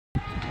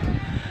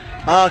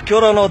Kia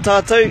ora no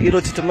tātou, I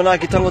roti te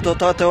manaaki tangata o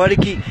tātou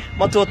ariki,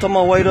 matua tama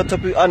waira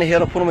tapu ane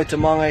hera pono me te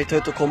māngai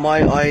tautoko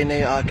mai ai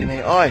nei ake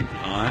nei ai.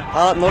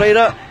 No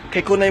reira,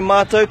 kei konei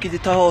mātou ki te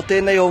taha o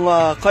tēnei o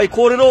ngā kai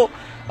kōrero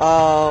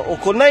o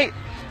konei,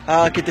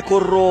 ki te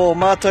kōrero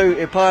mātou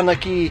e pāna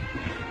ki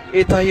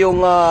etahi o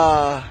ngā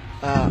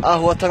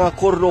āhuatanga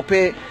kōrero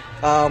pē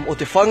o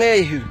te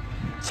Whangaehu.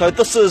 So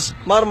this is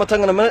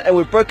Maramatanga in a minute, and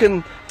we've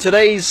broken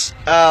today's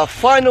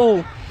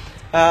final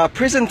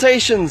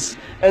presentations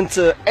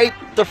into 8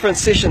 different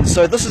sessions.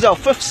 So this is our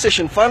 5th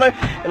session, whānau,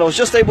 and I was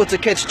just able to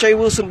catch Jay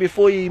Wilson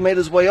before he made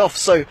his way off.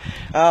 So,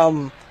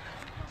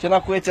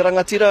 tēnā koe te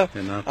rangatira,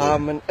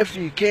 and if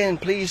you can,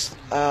 please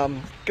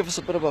give us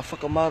a bit of a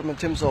whakamaru in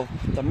terms of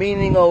the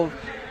meaning of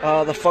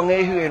the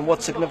Whangaehu and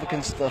what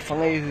significance the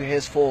Whangaehu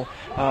has for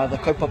the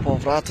kaupapa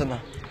of Rātana.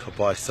 Ka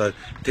pai, so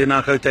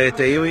tēnā koutou e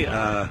te iwi,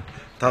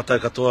 tātou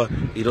katoa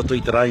I roto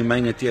I te rai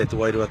maingatia e te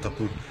wairua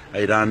tapu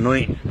ai rā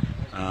nui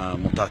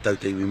mō tātou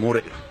te iwi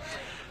more.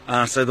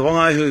 So the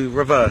Whangaehu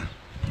River,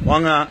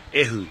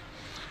 Whangaehu,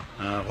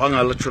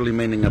 Whanga literally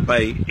meaning a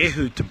bay,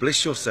 Ehu to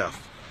bless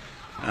yourself,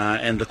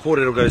 and the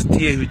kōrero goes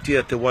Tiehu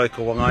tia te wai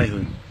ko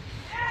Whangaehu.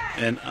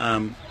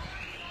 And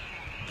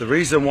the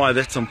reason why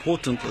that's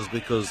important is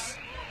because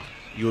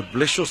you would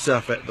bless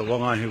yourself at the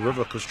Whangaehu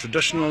River, because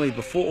traditionally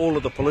before all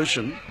of the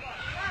pollution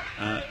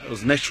it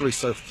was naturally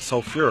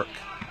sulphuric,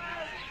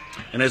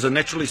 and as a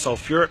naturally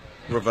sulphuric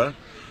river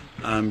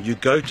you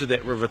go to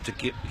that river to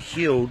get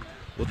healed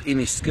with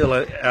any skill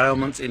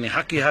ailments, any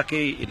haki,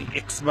 any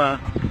eczema,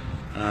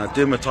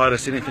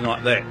 dermatitis, anything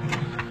like that.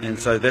 And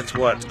so that's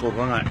why it's called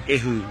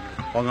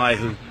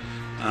Whangaehu,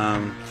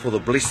 for the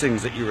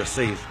blessings that you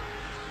receive.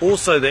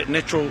 Also, that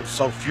natural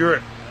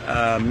sulphuric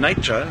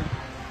nature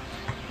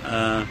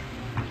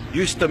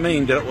used to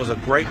mean that it was a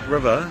great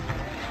river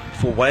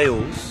for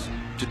whales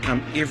to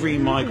come every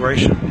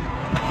migration,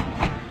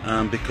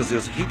 because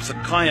there's heaps of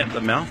kai at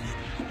the mouth,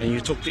 and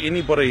you talk to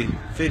anybody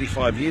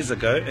 35 years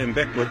ago and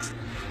backwards,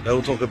 they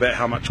will talk about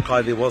how much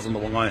kai there was in the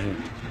Whangaehu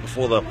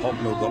before the pulp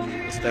mill got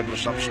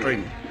established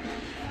upstream.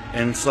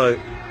 And so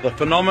the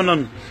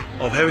phenomenon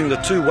of having the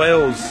 2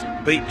 whales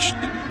beached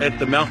at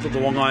the mouth of the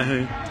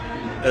Whangaehu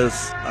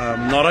is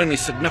not only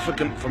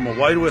significant from a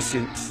wairua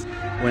sense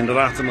when the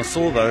Rātana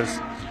saw those,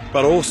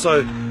 but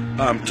also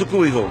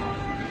tukuiho.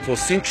 For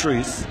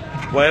centuries,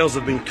 whales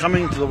have been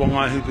coming to the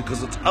Whangaehu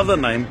because its other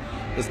name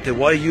is Te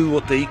Waiu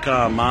o Te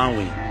Ika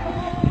Maui,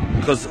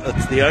 because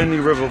it's the only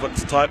river of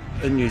its type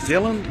in New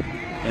Zealand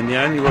and the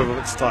only river of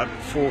its type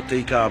for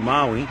Te Ika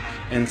Maui,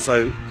 and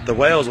so the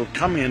whales would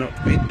come in and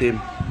feed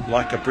them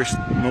like a breast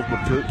milk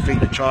would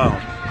feed a child,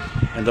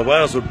 and the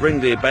whales would bring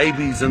their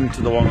babies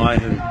into the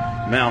Whangaehu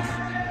mouth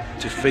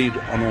to feed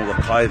on all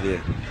the kai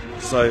there.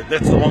 So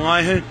that's the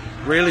Whangaehu,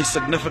 really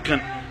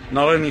significant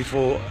not only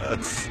for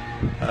its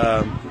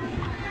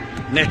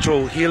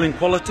natural healing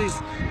qualities,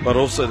 but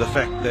also the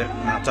fact that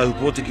Tahu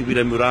Pōtiki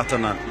Wira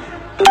Muratana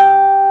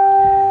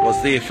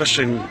was there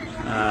fishing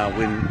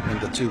when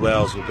the 2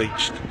 whales were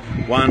beached,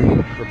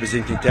 one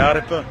representing Te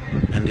Arepa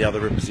and the other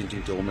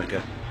representing Te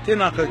Omeka.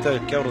 Tēnā koutou,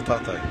 kia ora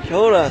tātou. Kia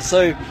ora,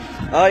 so,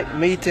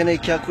 mi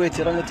tēnei kia koe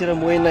te rangatira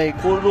mo enei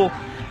kōrero,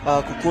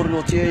 ko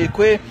kōrero tia e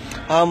koe.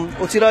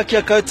 O tira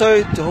kia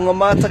koutou, te honga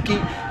mātaki,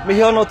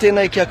 mihi anō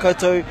tēnei kia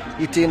koutou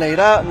I tēnei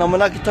rā, nā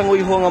manaaki tango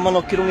I honga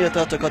mana ki rungi a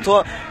tātou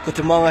katoa, ko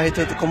te māngai he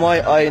tautoko mai,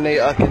 ai nei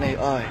ake nei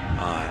ai.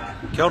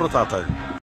 Kia ora tātou.